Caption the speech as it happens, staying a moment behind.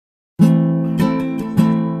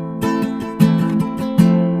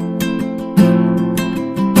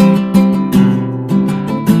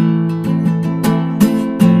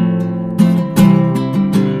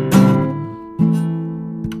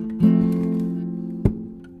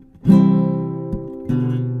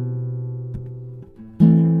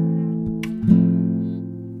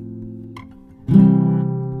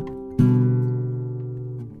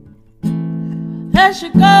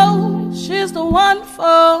Everywhere she goes, she's the one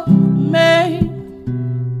for me.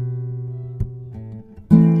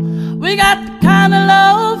 We got the kind of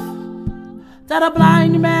love that a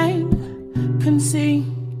blind man can see.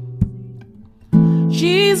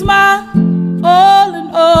 She's my all in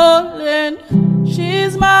all, and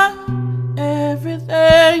she's my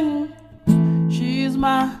everything. She's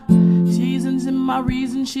my seasons and my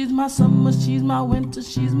reason. She's my summer, she's my winter,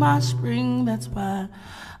 she's my spring. That's why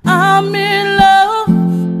I'm in love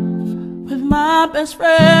with my best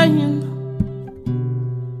friend.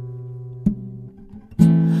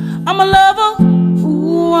 I'm a lover,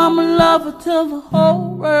 ooh, I'm a lover till the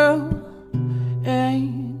whole world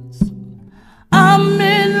ends. I'm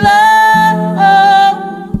in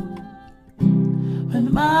love with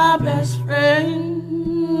my best friend.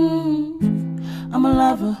 I'm a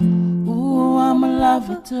lover, ooh, I'm a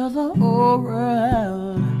lover till the whole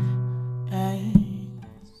world ends.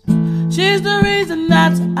 She's the reason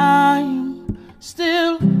that I'm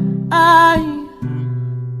still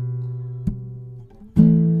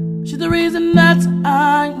She's the reason that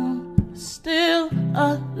I'm still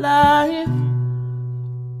alive.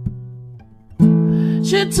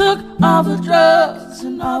 She took all the drugs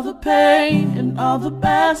and all the pain and all the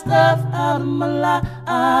bad stuff out of my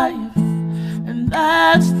life. And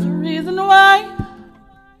that's the reason why.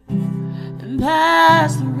 And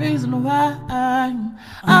that's the reason why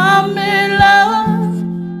I'm in love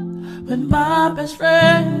with my best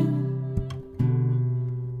friend.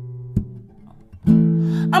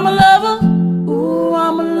 I'm a lover, ooh,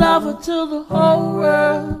 I'm a lover till the whole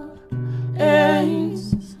world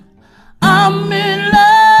ends. I'm in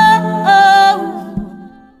love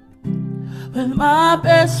with my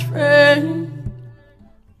best friend.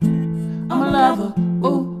 I'm a lover,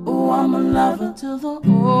 ooh, ooh, I'm a lover till the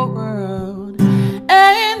whole world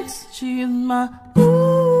ends. She is my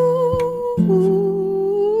ooh.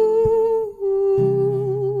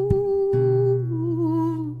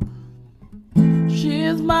 She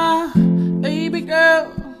is my baby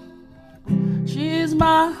girl. She is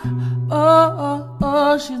my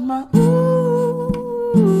oh, she's my ooh.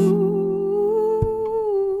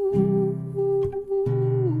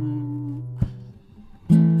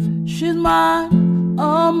 She's mine,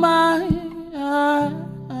 oh my,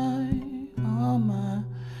 oh my.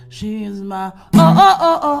 She is my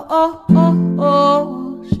oh.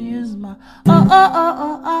 She is my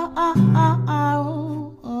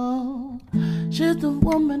oh. She's the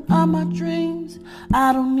woman of my dreams.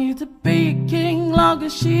 I don't need to be a king, long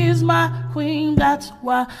as she's my queen. That's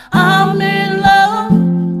why I'm in love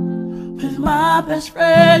with my best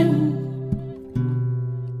friend.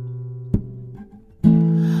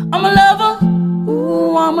 I'm a lover,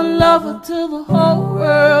 ooh, I'm a lover till the whole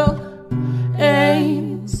world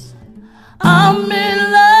ends. I'm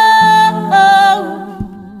in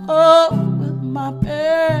love with my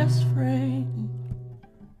best friend.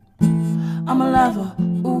 I'm a lover,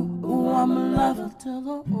 ooh, ooh, I'm a lover till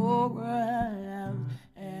the whole world